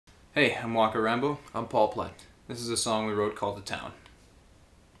Hey, I'm Walker Rambo. I'm Paul Platt. This is a song we wrote called The Town.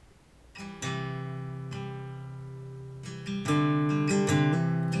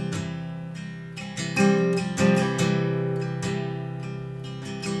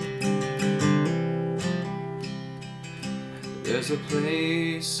 There's a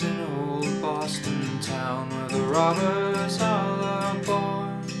place in old Boston town where the robbers all are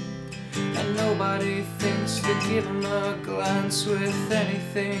born, and nobody thinks to give them a glance with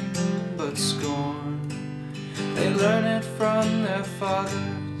anything but scorn. They learn it from their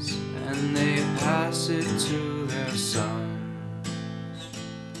fathers, and they pass it to their sons,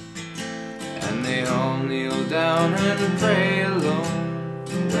 and they all kneel down and pray alone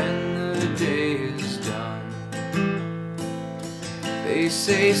when the day is done. They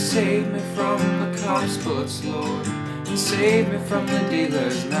say, save me from the cops' bullets, Lord, and save me from the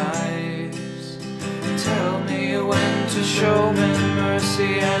dealer's knives. Tell me when to show men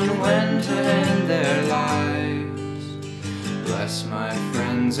mercy and when to end their lives. Bless my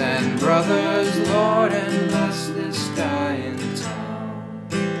friends and brothers, Lord, and bless this dying town.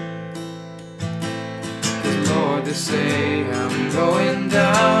 'Cause Lord, they say I'm going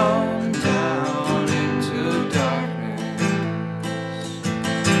down, down into darkness.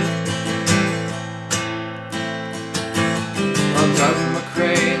 Well, Doug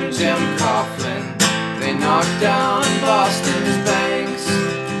McCrae and Jim Coughlin, they knocked down Boston's banks,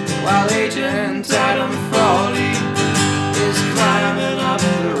 while Agent Adam Frawley is climbing up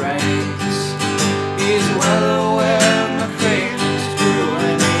the ranks. He's well aware of McCrae's crew,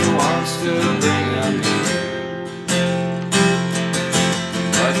 and he wants to bring them in.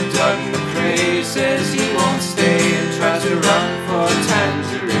 But Doug McCrae says he won't stay and tries to run for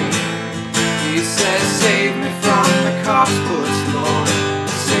Tangerine. He says, save me from the cops' bullets, Lord,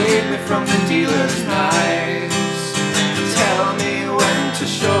 save me from the dealer's knives. Tell me when to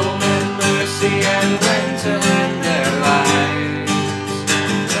show men mercy and when to end their lives.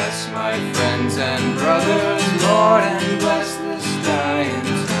 Bless my friends and brothers, Lord, and bless this dying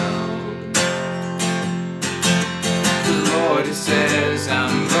town. The Lord, he says,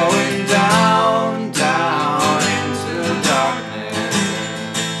 I'm going down, down into darkness.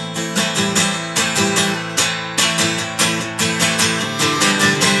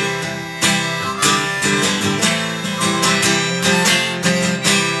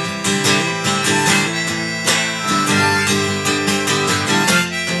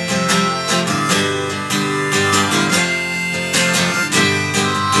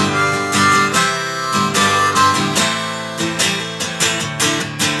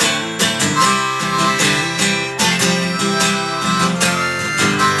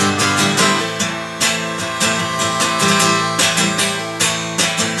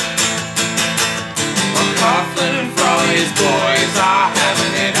 Coughlin and Frawley's boys are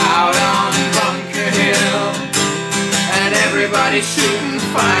having it out on Bunker Hill, and everybody's shooting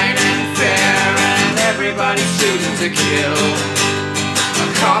fine and fair, and everybody's shooting to kill.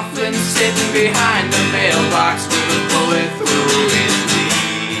 Coughlin's sitting behind the mailbox with a bullet through his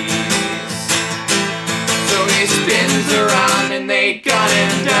knees. So he spins around and they gun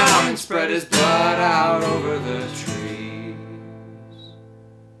him down and spread his blood out over the trees.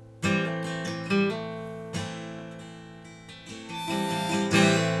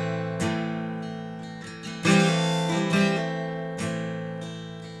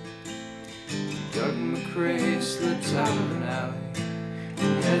 Doug McCrae slips out of an alley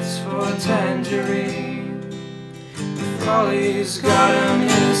and heads for Tangerine. Frawley's got him in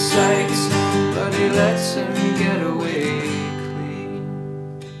his sights, but he lets him get away clean.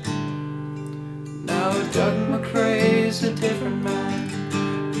 Now Doug McCrae's a different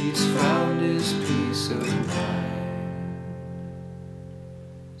man, he's found his peace of mind.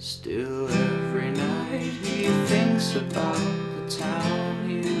 Still every night he thinks about the town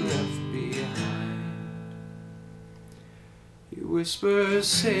he left behind. He whispers,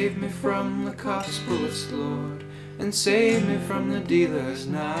 save me from the cops' bullets, Lord, and save me from the dealer's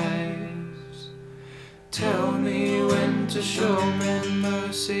knives. Tell me when to show men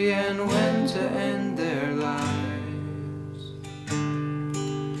mercy and when to end their lives.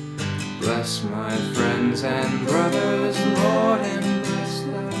 Bless my friends and brothers, Lord, and